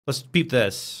Let's beep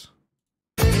this.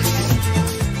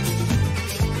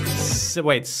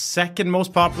 Wait, second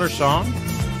most popular song?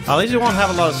 At least you won't have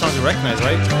a lot of songs you recognize,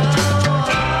 right?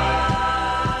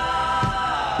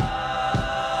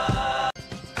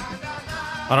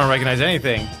 I don't recognize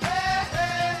anything.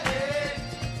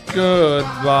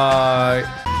 Goodbye.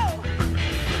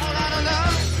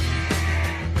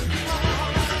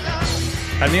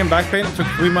 Had knee and back pain. It took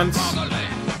 3 months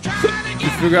to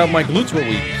figure out my glutes were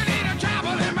weak.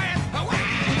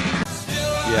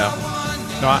 Yeah.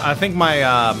 No, I think my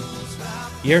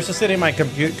years of sitting my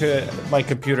computer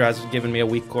has given me a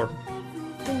weak core.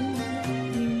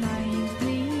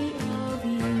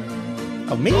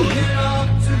 Oh, me?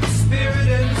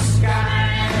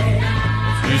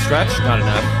 Do you stretch? Not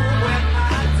enough.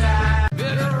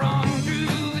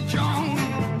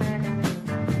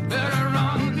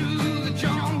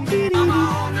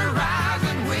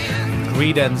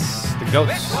 Credence, the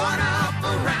Ghosts.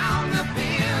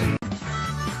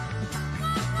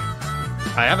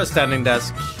 I have a standing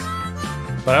desk,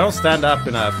 but I don't stand up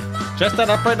enough. Should I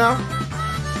stand up right now?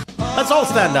 Let's all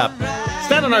stand up.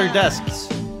 Stand on your desks.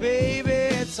 Baby,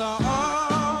 it's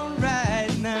all right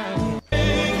now.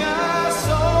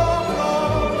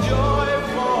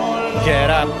 Get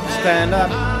up, stand up.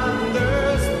 I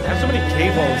have so many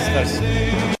cables.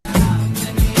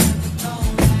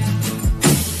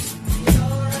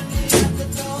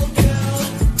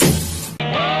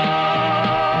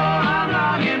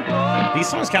 These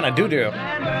songs kind of do-do.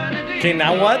 Okay,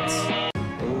 now what?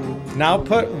 Now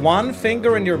put one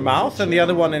finger in your mouth and the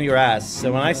other one in your ass.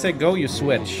 So when I say go, you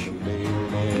switch.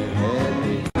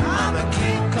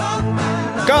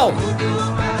 Go!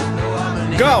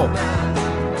 Go!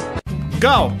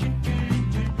 Go!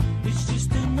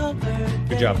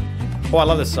 Good job. Oh, I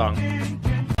love this song.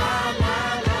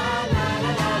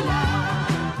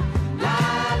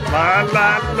 La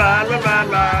la la la la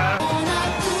la.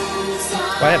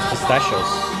 I have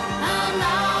pistachios.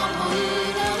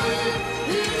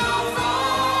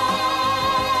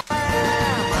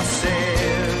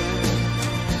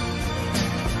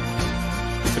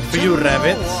 Good for you,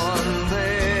 rabbits.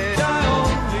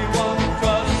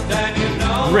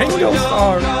 Ringo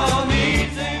Starr.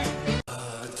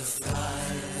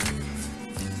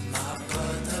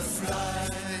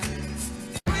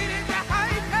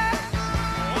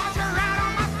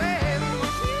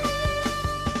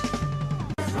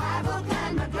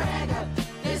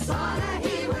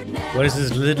 What is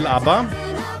this, Little ABBA?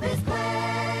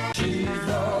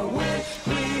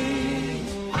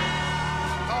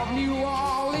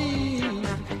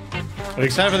 Are you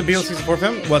excited for the Beatles season 4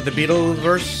 film? What, the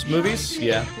Beatleverse movies?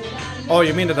 Yeah. Oh,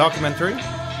 you mean the documentary?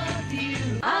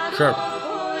 Sure.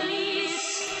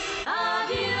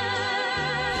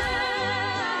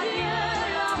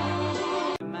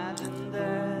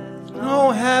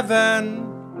 Oh, heaven.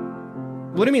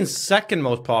 What do you mean second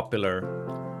most popular?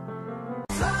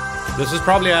 This is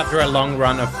probably after a long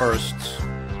run of firsts.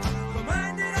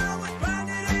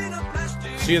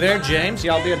 See you there, James?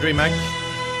 Yeah, I'll be a DreamHack.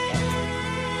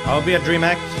 I'll be a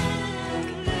DreamHack.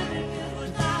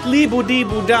 Leebo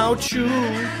deebo dow choo.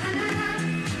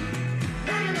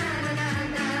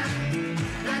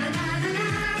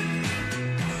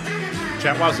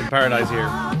 Chat was in paradise here.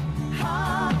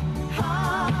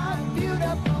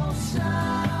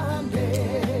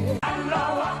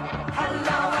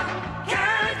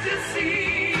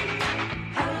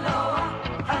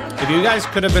 If you guys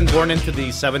could have been born into the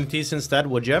 70s instead,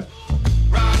 would you? This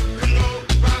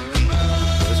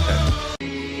guy.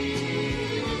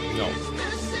 No.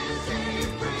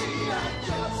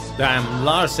 Damn, a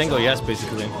lot of single yes,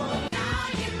 basically.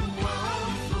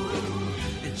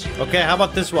 Okay, how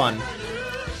about this one?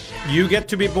 You get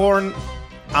to be born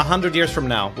 100 years from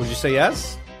now. Would you say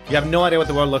yes? You have no idea what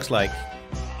the world looks like.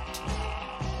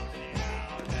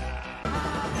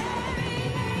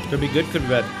 Could be good, could be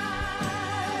bad.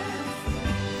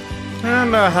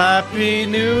 And a happy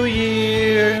new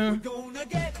year.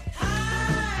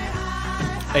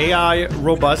 AI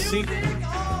robusty.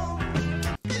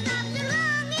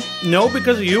 No,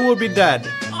 because you will be dead.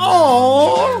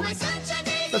 Oh,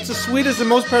 that's the sweetest and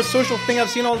most parasocial thing I've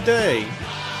seen all day.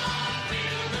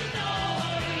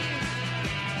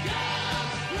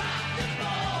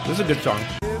 This is a good song.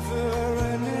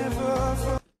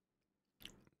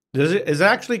 Is it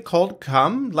actually called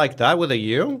Come like that with a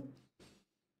U?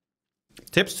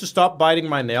 Tips to stop biting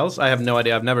my nails? I have no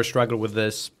idea. I've never struggled with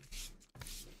this.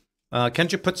 Can't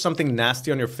you put something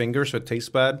nasty on your finger so it tastes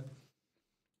bad?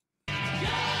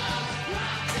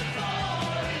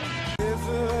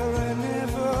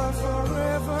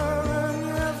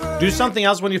 Do something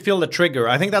else when you feel the trigger.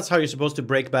 I think that's how you're supposed to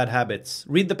break bad habits.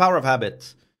 Read The Power of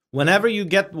Habit. Whenever you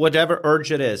get whatever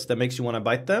urge it is that makes you want to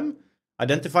bite them,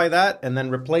 identify that and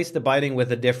then replace the biting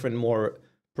with a different, more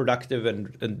productive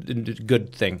and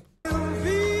good thing.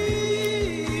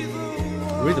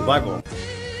 Read the Bible.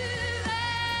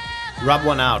 Rub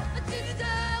one out.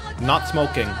 Not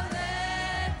smoking.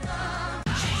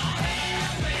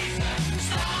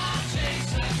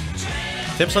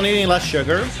 Tips on eating less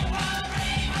sugar.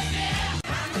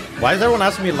 Why is everyone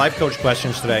asking me life coach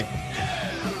questions today?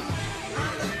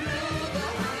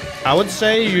 I would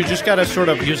say you just gotta sort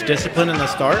of use discipline in the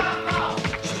start.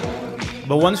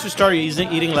 But once you start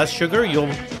eating less sugar,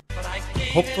 you'll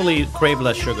hopefully crave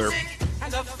less sugar.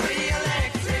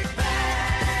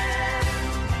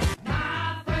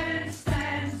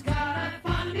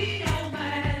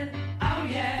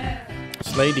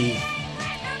 Lady.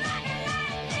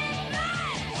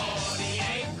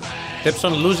 Tips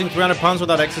on losing 300 pounds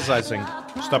without exercising.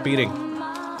 Stop eating.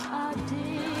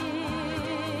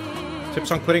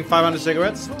 Tips on quitting 500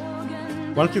 cigarettes.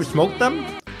 Once you've smoked them,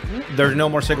 there's no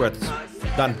more cigarettes.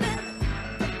 Done.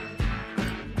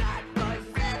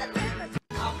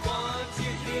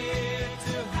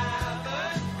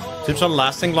 Tips on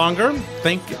lasting longer.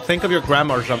 Think of your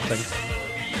grandma or something.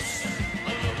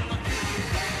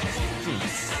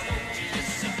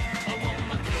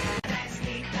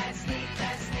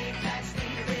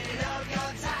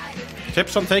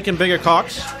 Tips on taking bigger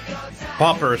cocks.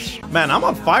 Poppers. Man, I'm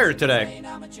on fire today.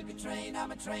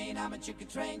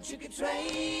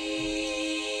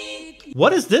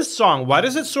 What is this song? Why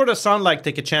does it sort of sound like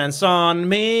Take a Chance on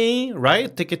Me?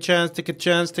 Right? Take a chance, take a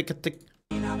chance, take a...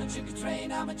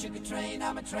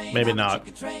 Maybe not.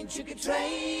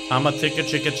 I'm a tick a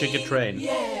chicka chicka train.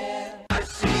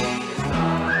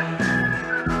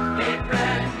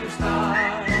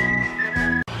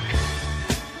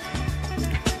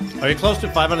 Are you close to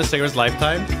 500 cigarettes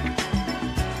lifetime?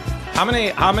 How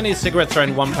many cigarettes are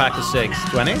in one pack of cigs?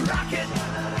 20?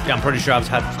 Yeah, I'm pretty sure I've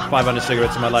had 500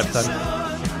 cigarettes in my lifetime.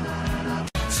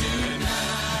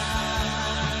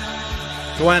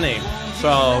 20.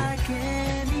 So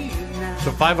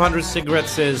 500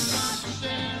 cigarettes is...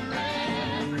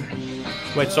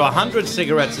 Wait, so 100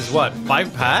 cigarettes is what?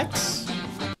 5 packs?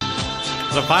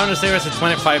 So 500 cigarettes is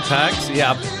 25 packs?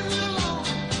 Yeah.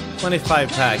 25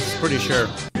 packs, pretty sure.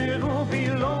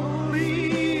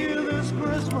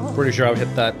 Pretty sure I've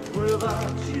hit that.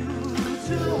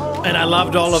 And I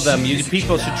loved all of them. You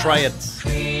people should try it.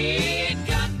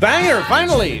 Banger,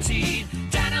 finally!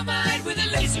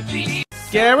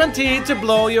 Guaranteed to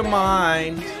blow your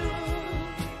mind.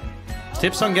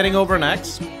 Tips on getting over an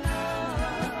ex?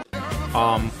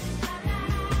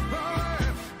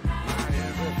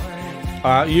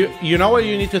 You know what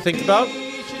you need to think about?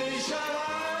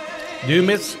 Do you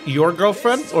miss your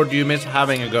girlfriend or do you miss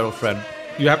having a girlfriend?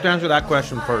 You have to answer that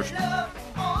question first.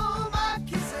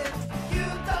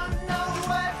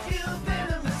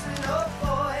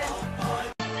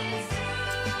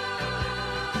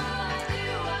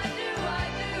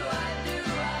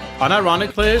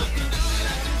 Unironically,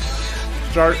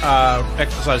 start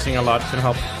exercising a lot can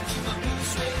help.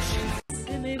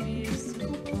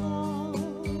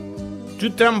 Tu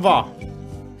t'en vas.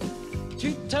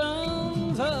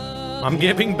 I'm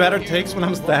giving better takes when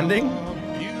I'm standing.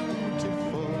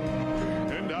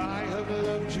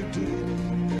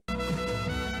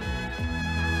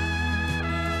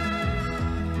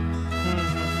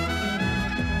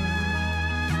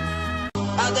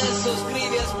 Adesso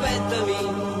scrivi aspettami.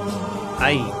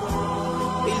 Ai.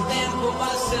 Il tempo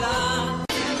passerà.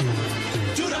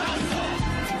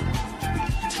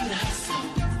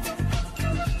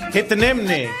 Hit the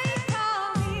NymN.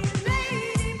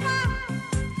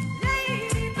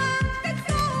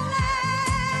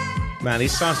 Man,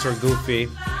 these songs are goofy.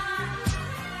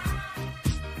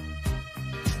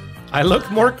 I look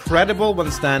more credible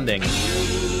when standing.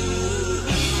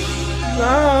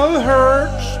 Oh, it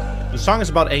hurts. The song is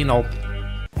about anal.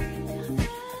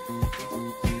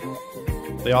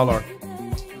 They all are.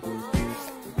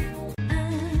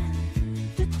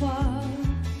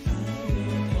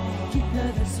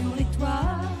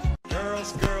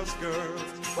 Girls, girls, girls.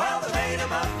 Well, they made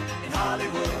them up in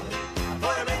Hollywood. I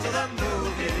put them into the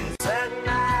movies.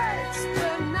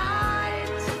 Tonight,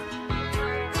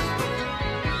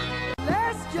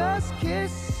 let's just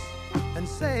kiss and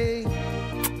say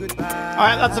goodbye.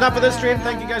 Alright, that's enough of this stream.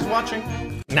 Thank you guys for watching.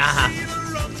 Nah.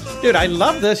 Dude, I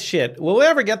love this shit. Will we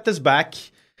ever get this back?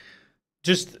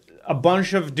 Just a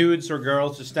bunch of dudes or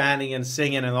girls just standing and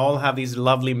singing and all have these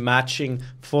lovely matching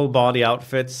full body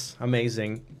outfits.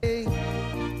 Amazing.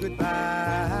 Goodbye.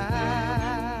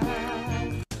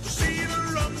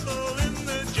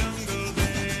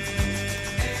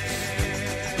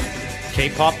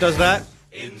 K-pop does that.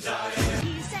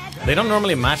 They don't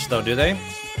normally match though, do they?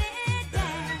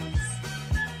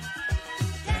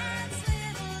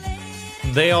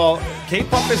 They all...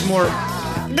 K-pop is more...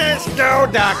 Let's go,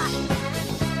 duck!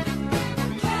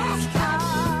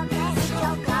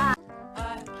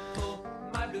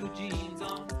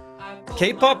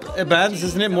 K-pop bands,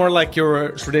 isn't it more like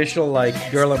your traditional like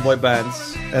girl and boy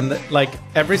bands? And like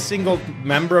every single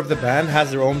member of the band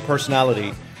has their own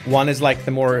personality. One is like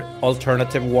the more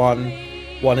alternative one.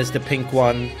 One is the pink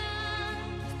one.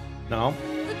 No?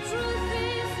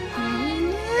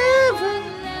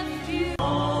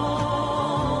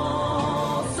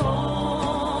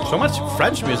 So much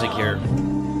French music here.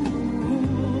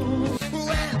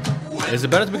 Is it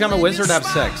better to become a wizard or have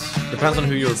sex? Depends on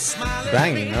who you're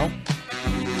banging, no?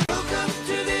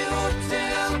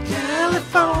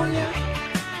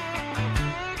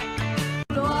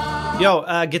 Yo,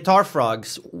 Guitar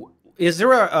Frogs. Is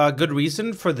there a good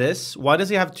reason for this? Why does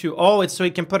he have two? Oh, it's so he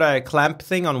can put a clamp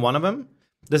thing on one of them?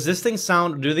 Does this thing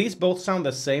sound... Do these both sound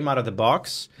the same out of the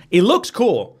box? It looks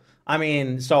cool. I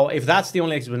mean, so if that's the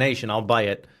only explanation, I'll buy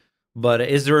it. But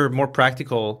is there more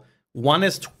practical... One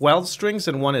is 12 strings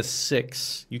and one is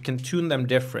 6. You can tune them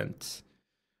different.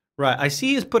 Right, I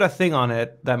see he's put a thing on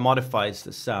it that modifies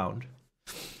the sound.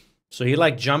 So he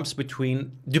like jumps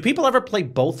between... Do people ever play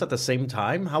both at the same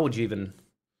time? How would you even...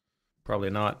 Probably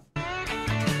not.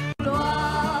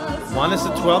 One is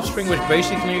a 12 string which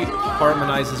basically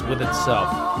harmonizes with itself.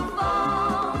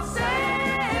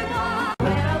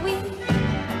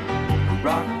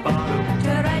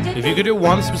 If you could do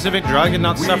one specific drug and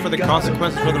not suffer the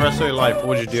consequences for the rest of your life, what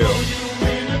would you do?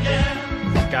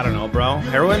 I don't know, bro.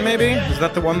 Heroin, maybe? Is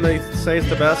that the one they say is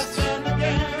the best?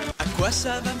 À quoi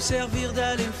ça va me servir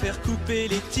d'aller me faire couper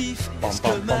les tifs? Est-ce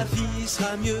que ma vie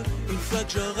sera mieux une fois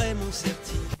que j'aurai mon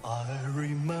certif? I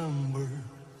remember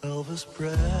Elvis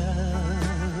Presley.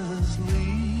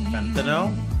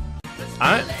 Fentanyl?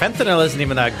 Fentanyl isn't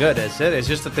even that good, is it? It's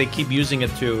just that they keep using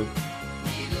it to...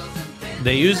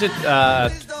 They use it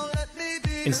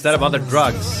instead of other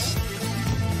drugs.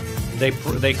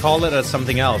 They call it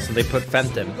something else, and they put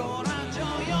fentin.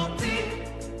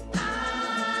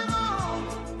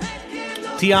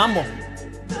 Ti amo.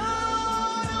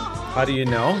 How do you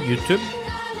know? YouTube?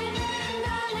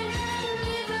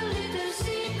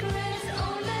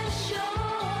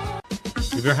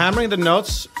 If you're hammering the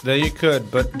notes, then you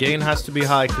could, but gain has to be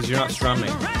high because you're not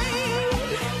strumming.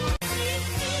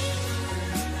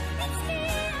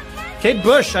 Kate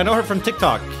Bush, I know her from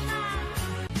TikTok.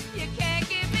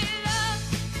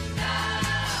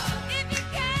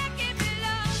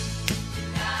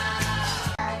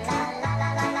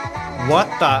 What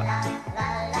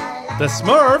the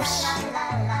Smurfs?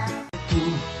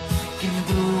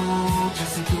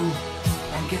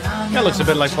 That looks a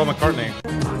bit like Paul McCartney.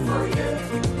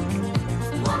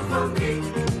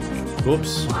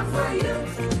 Oops.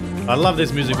 I love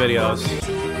these music videos.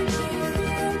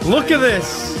 Look at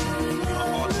this!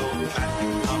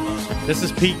 This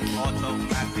is peak.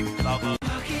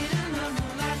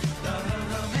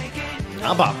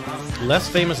 ABBA. Less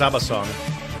famous ABBA song.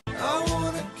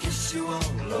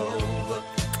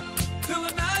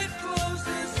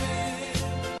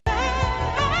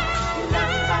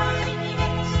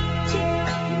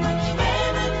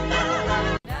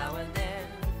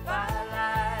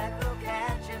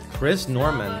 Chris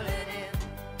Norman.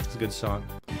 It's a good song.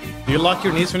 Do you lock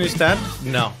your knees when you stand?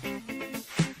 No.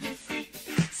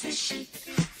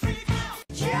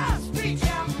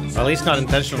 At least not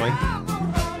intentionally.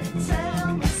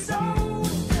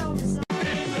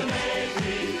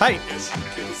 Hej!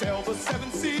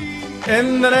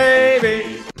 In the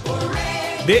Navy.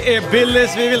 Det är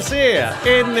Billys vi vill se.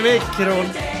 In i mikron.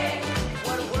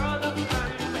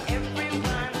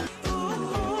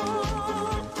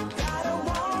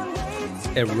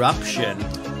 Eruption.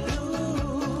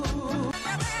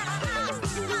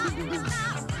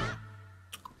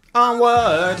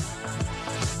 Onward.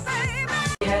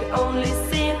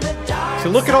 So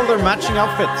look at all their matching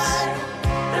outfits.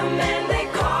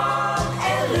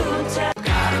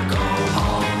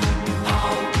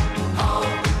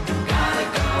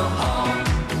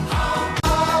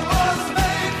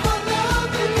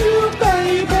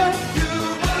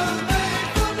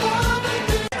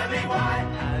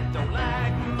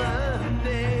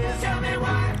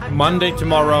 Monday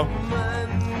tomorrow.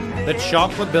 The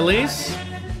chocolate billies.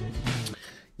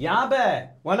 Yabe,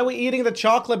 when are we eating the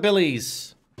chocolate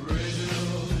billies?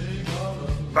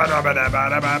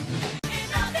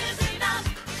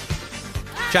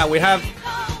 Chat, we have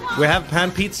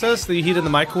pan pizzas that you heat in the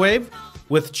microwave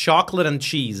with chocolate and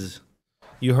cheese.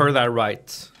 You heard that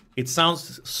right. It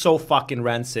sounds so fucking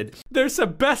rancid. There's a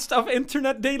best of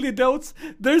internet daily dotes.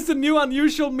 There's the new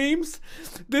unusual memes.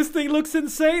 This thing looks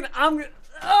insane. I'm...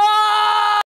 Ah!